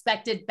they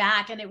expected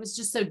back. And it was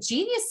just so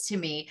genius to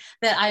me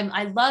that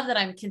I love that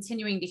I'm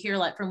continuing to hear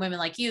from women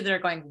like you that are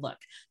going, look,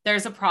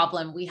 there's a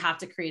problem. We have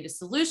to create a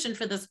solution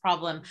for this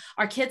problem.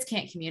 Our kids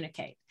can't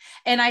communicate.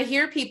 And I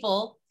hear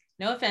people,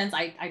 no offense,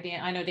 I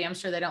know damn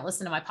sure they don't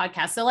listen to my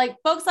podcast. So like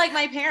folks like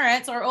my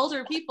parents or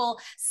older people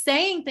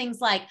saying things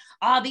like,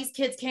 these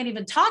kids can't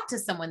even talk to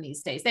someone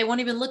these days. They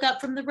won't even look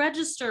up from the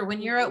register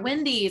when you're at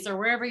Wendy's or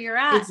wherever you're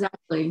at.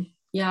 Exactly.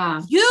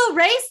 Yeah. You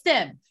raised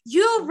them.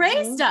 You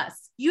raised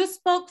us. You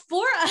spoke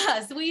for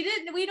us. We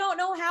don't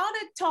know how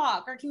to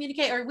talk or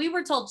communicate, or we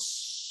were told,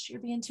 shh, you're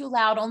being too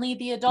loud. Only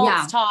the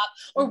adults talk,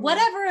 or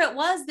whatever it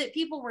was that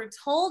people were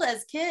told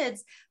as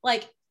kids.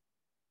 Like,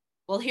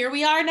 well, here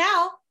we are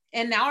now.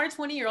 And now our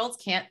 20-year-olds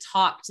can't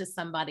talk to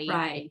somebody.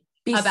 Right.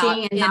 Be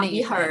seen and not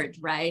be heard.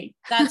 Right.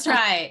 That's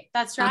right.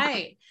 That's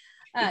right.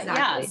 Exactly.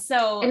 Yeah.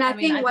 So, and I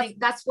think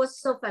that's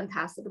what's so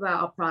fantastic about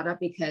our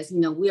product, because,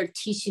 we're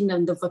teaching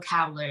them the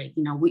vocabulary,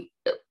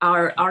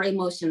 our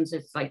emotions,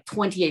 it's like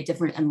 28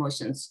 different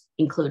emotions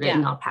included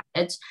in our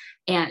package.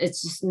 And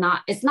it's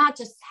not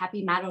just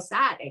happy, mad, or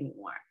sad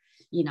anymore.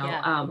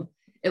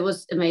 It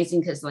was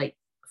amazing because like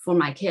for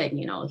my kid,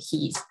 he'll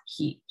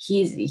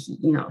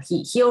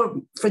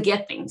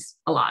forget things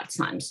a lot of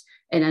times.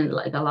 And then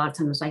like a lot of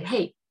times it's like,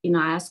 hey,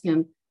 I ask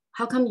him,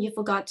 how come you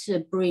forgot to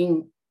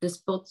bring this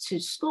book to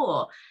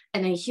school.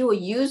 And then he will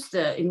use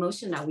the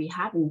emotion that we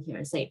have in here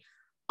and say,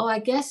 oh, I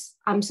guess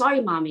I'm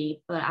sorry,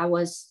 mommy, but I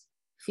was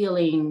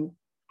feeling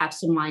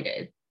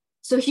absent-minded.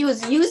 So he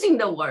was using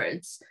the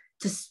words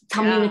to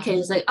communicate.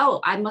 It's like,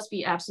 oh, I must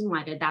be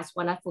absent-minded. That's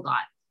what I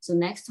forgot. So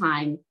next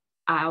time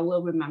I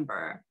will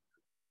remember.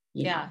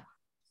 You know.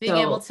 Being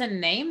able to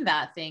name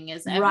that thing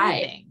is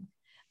everything.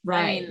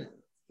 Right.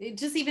 I mean,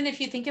 just even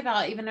if you think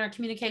about even our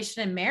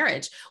communication in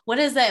marriage, what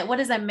is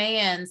a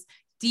man's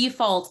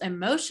default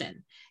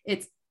emotion?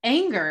 It's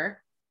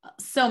anger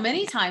so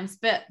many times,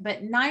 but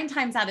 9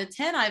 times out of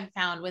 10, I've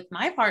found with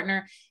my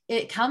partner,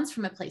 it comes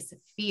from a place of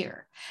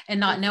fear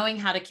and not knowing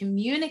how to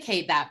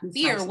communicate that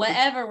fear,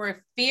 whatever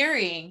we're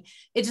fearing,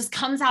 it just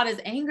comes out as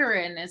anger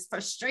and as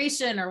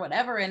frustration or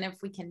whatever. And if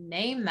we can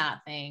name that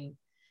thing,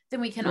 then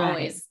we can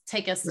always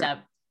take a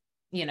step,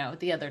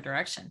 the other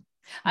direction.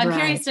 I'm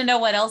curious to know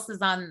what else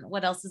is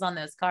on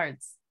those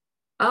cards.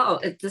 Oh,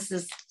 this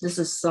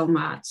is so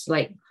much.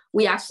 Like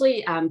we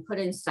actually put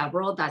in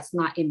several that's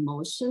not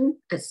emotion.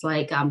 It's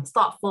like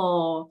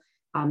thoughtful,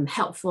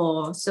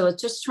 helpful. So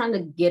it's just trying to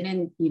get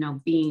in,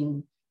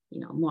 being,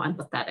 more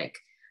empathetic.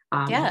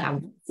 We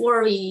have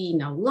worry,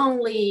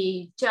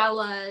 lonely,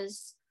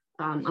 jealous,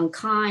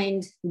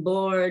 unkind,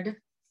 bored,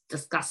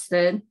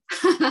 disgusted.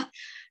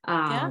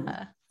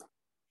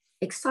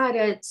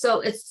 Excited.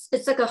 So it's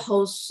like a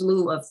whole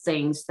slew of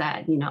things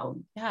that,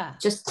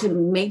 just to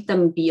make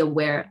them be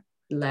aware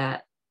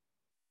that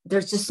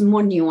there's just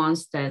more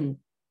nuance than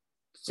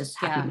just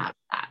happy about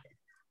that.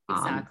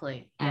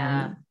 Exactly.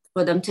 And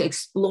for them to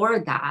explore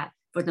that,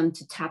 for them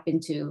to tap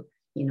into,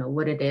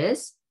 what it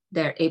is,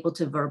 they're able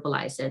to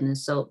verbalize it. And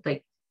so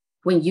like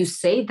when you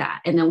say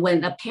that, and then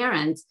when a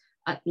parent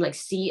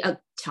see a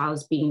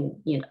child's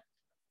being,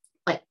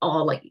 like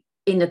all like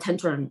in the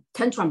tantrum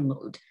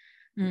mode,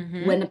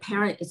 when a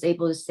parent is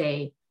able to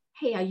say,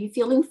 hey, are you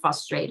feeling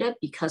frustrated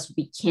because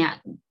we can't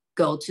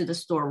go to the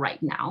store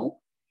right now?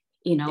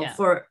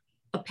 For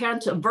a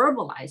parent to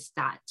verbalize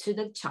that to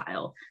the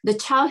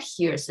child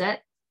hears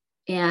it.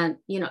 And,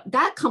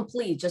 that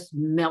completely just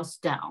melts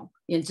down.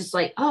 It's just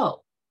like,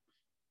 oh,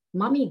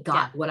 mommy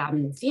got what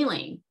I'm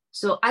feeling.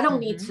 So I don't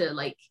need to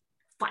like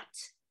fight,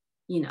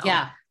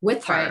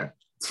 with her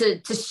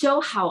to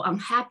show how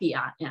unhappy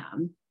I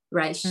am.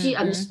 Right. She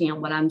understands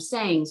what I'm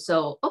saying.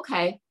 So,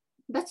 okay,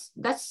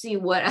 let's see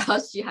what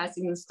else she has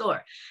in the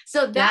store.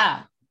 So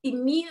that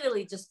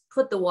immediately just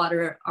put the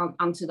water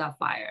onto that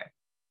fire,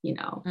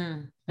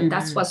 and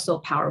that's what's so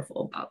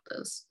powerful about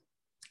this.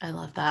 I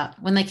love that.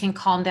 When they can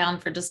calm down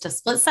for just a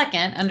split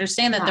second,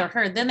 understand that they're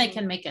heard, then they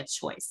can make a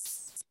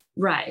choice.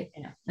 Right.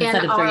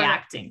 Instead of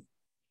reacting.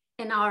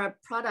 And our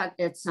product,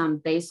 it's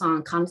based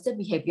on cognitive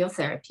behavioral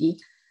therapy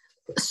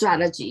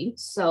strategy.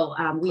 So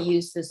we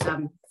use this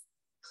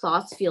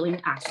thoughts,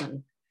 feeling,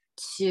 action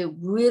to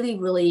really,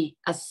 really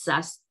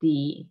assess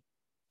the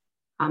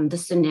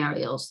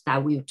scenarios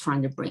that we're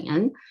trying to bring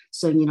in.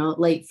 So,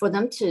 like for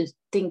them to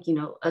think,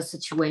 a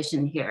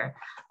situation here,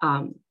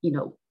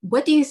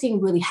 what do you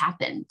think really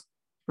happened?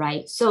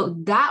 Right. So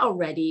that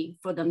already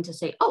for them to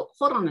say, oh,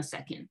 hold on a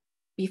second,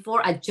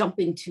 before I jump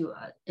into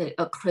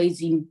a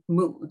crazy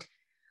mood,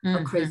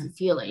 a crazy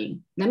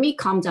feeling, let me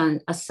calm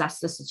down, assess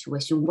the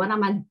situation. What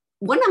am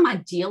I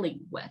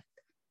dealing with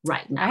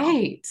right now?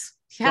 Right.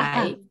 Yeah.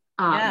 Right.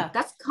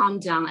 That's calm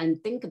down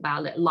and think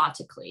about it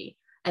logically.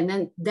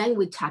 And then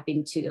we tap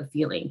into a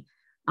feeling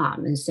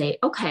and say,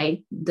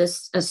 okay,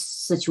 this is a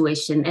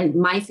situation and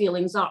my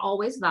feelings are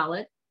always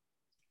valid.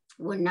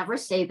 We'll never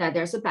say that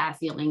there's a bad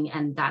feeling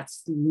and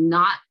that's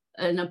not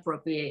an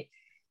appropriate,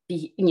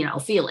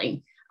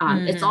 feeling.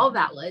 It's all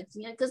valid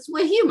because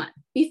we're human.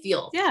 We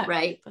feel,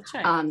 right? That's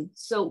right.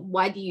 So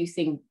why do you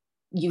think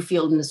you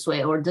feel in this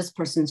way or this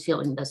person's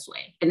feeling this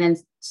way? And then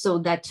so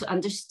that to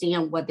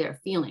understand what they're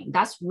feeling,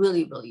 that's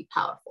really, really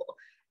powerful.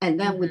 And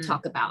then we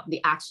talk about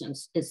the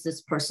actions. Is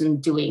this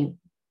person do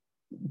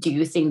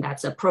you think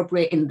that's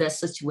appropriate in this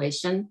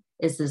situation?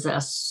 Is this a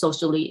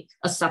socially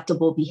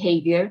acceptable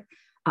behavior?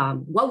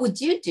 What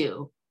would you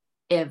do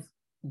if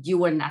you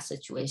were in that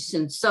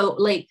situation? So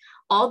like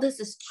all this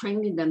is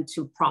training them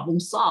to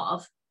problem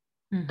solve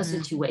a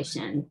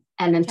situation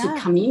and then to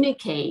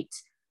communicate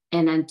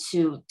and then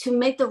to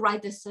make the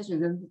right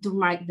decision and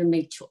to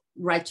make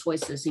right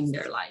choices in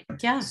their life.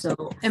 Yeah. So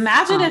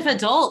imagine if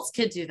adults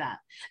could do that.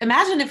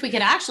 Imagine if we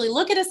could actually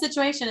look at a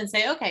situation and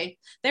say, okay,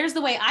 there's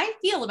the way I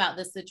feel about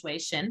this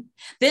situation.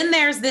 Then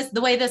there's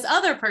the way this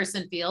other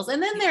person feels.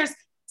 And then there's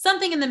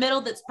something in the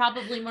middle that's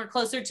probably more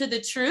closer to the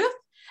truth.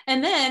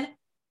 And then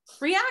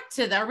react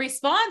to that,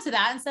 respond to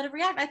that instead of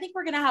react. I think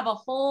we're going to have a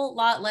whole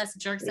lot less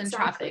jerks in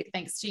traffic.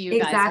 Thanks to you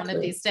guys one of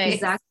these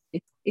days.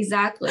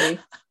 Exactly.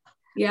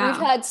 Yeah.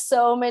 We've had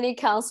so many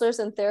counselors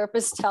and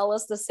therapists tell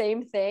us the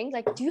same thing.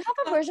 Like, do you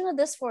have a version of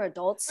this for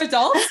adults?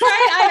 Adults,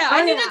 right? I know.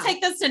 I need to take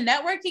this to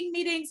networking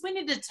meetings. We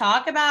need to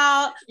talk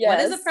about what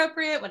is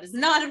appropriate, what is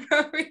not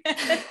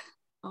appropriate.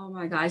 Oh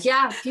my gosh.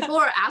 Yeah. People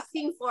are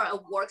asking for a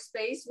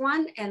workspace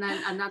one and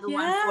then another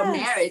one for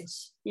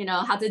marriage,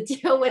 how to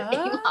deal with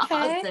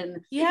in-laws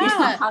and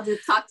how to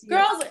talk to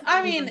girls.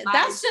 I mean,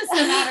 that's just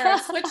a matter of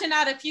switching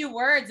out a few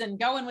words and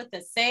going with the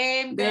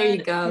same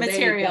good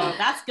material.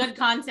 That's good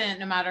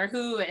content, no matter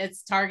who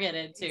it's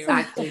targeted to.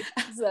 Exactly.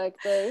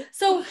 Exactly.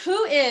 So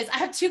I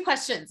have two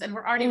questions and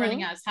we're already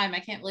running out of time. I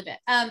can't believe it.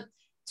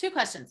 Two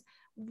questions.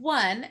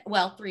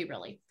 Three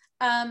really.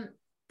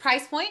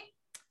 Price point,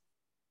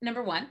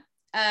 number one.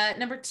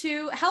 Number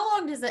two, how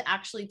long does it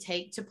actually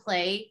take to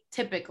play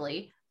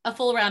typically a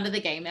full round of the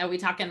game? Are we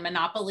talking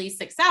Monopoly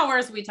 6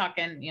 hours? Are we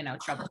talking,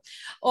 trouble?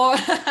 Or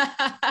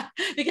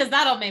because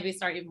that'll maybe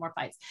start even more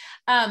fights.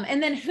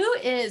 And then who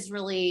is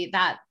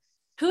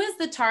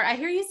the target? I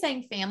hear you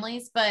saying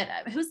families, but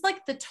who's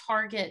like the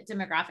target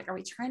demographic? Are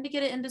we trying to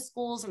get it into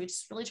schools? Are we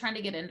just really trying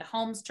to get into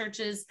homes,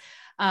 churches?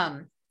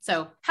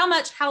 So how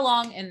much, how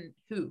long, and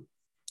who?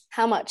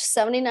 How much?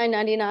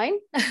 $79.99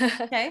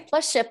 okay.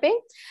 plus shipping.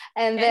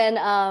 And then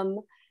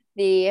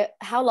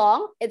how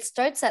long? It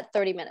starts at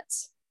 30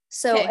 minutes.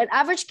 So an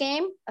average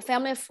game, a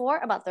family of 4,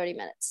 about 30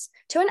 minutes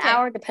to an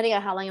hour, depending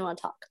on how long you want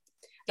to talk.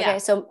 Okay,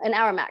 so an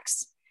hour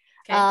max.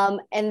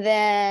 And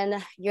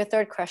then your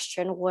third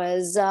question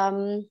was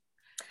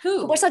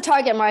who? What's the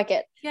target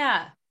market?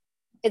 Yeah.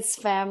 It's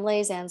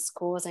families and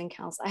schools and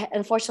council.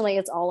 Unfortunately,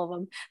 it's all of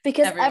them,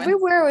 because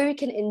everywhere where we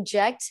can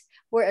inject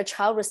where a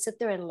child would sit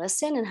there and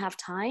listen and have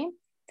time,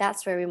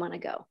 that's where we want to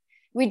go.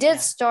 We did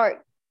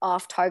start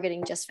off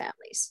targeting just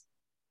families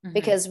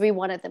because we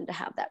wanted them to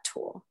have that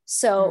tool.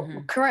 So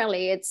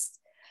currently it's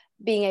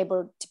being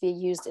able to be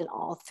used in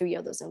all 3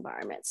 of those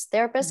environments: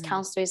 therapists,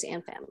 counselors,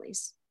 and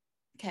families.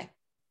 Okay.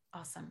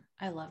 Awesome.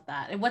 I love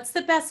that. And what's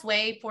the best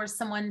way for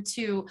someone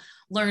to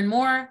learn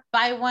more,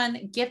 buy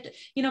one, gift?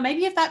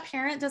 Maybe if that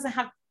parent doesn't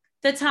have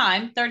the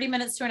time, 30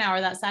 minutes to an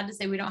hour, that's sad to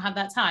say we don't have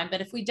that time. But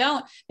if we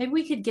don't, maybe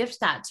we could gift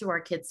that to our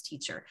kids'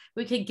 teacher.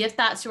 We could gift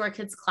that to our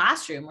kids'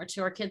 classroom or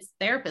to our kids'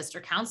 therapist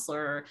or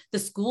counselor or the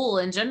school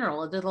in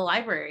general, or to the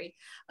library.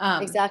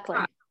 Exactly.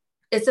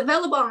 It's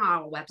available on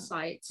our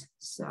website.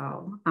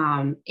 So,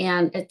 and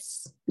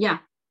it's,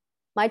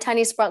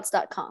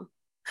 mytinysprouts.com.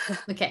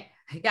 Okay.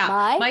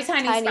 Yeah.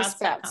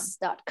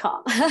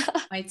 mytinysprouts.com.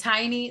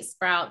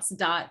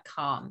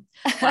 mytinysprouts.com.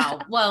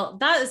 Wow. Well,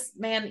 that is,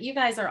 man, you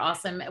guys are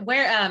awesome.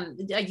 Where,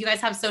 you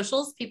guys have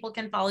socials, people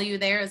can follow you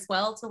there as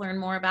well to learn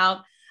more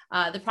about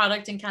the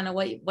product and kind of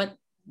where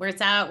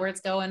it's at, where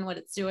it's going, what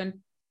it's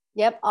doing.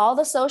 Yep. All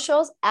the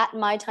socials at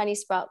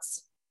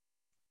mytinysprouts.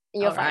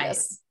 You'll find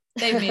us.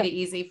 They've made it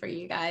easy for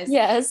you guys.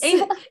 Yes.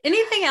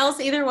 Anything else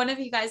either one of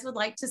you guys would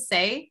like to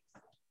say?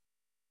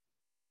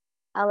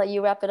 I'll let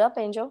you wrap it up,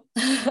 Angel.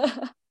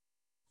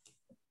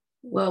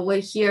 Well,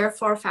 we're here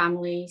for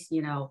families,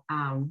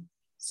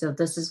 so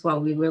this is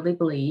what we really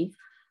believe.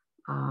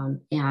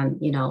 And,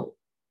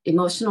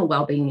 emotional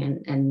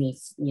well-being and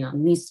needs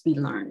to be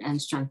learned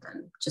and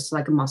strengthened, just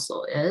like a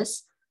muscle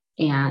is.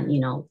 And,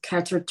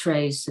 character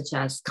traits such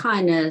as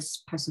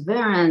kindness,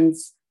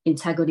 perseverance,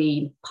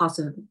 integrity,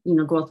 positive,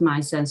 growth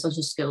mindset, and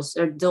social skills,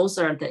 those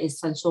are the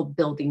essential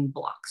building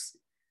blocks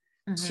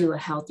to a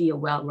healthy,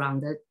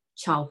 well-rounded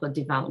childhood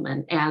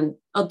development and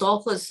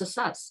adulthood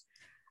success.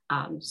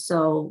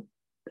 So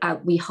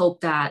we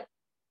hope that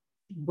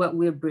what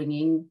we're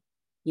bringing,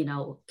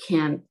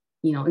 can,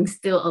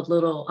 instill a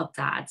little of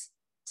that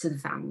to the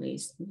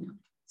families.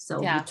 So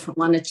we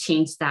want to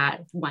change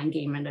that one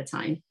game at a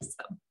time.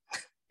 So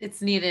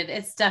it's needed.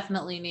 It's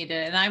definitely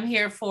needed. And I'm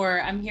here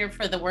for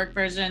the work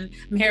version.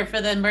 I'm here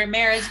for the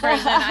marriage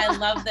version. I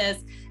love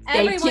this.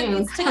 Everyone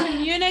needs to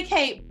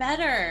communicate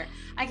better.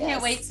 I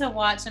can't wait to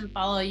watch and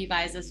follow you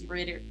guys as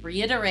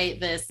reiterate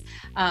this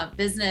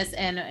business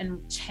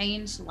and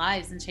change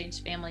lives and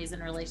change families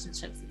and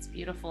relationships. It's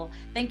beautiful.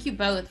 Thank you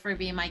both for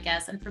being my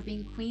guests and for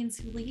being Queens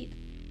Who Lead.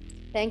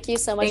 Thank you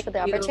so much for the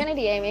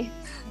opportunity, Amy.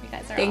 You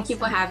guys are Thank awesome. you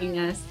for having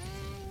us.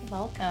 You're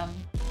welcome.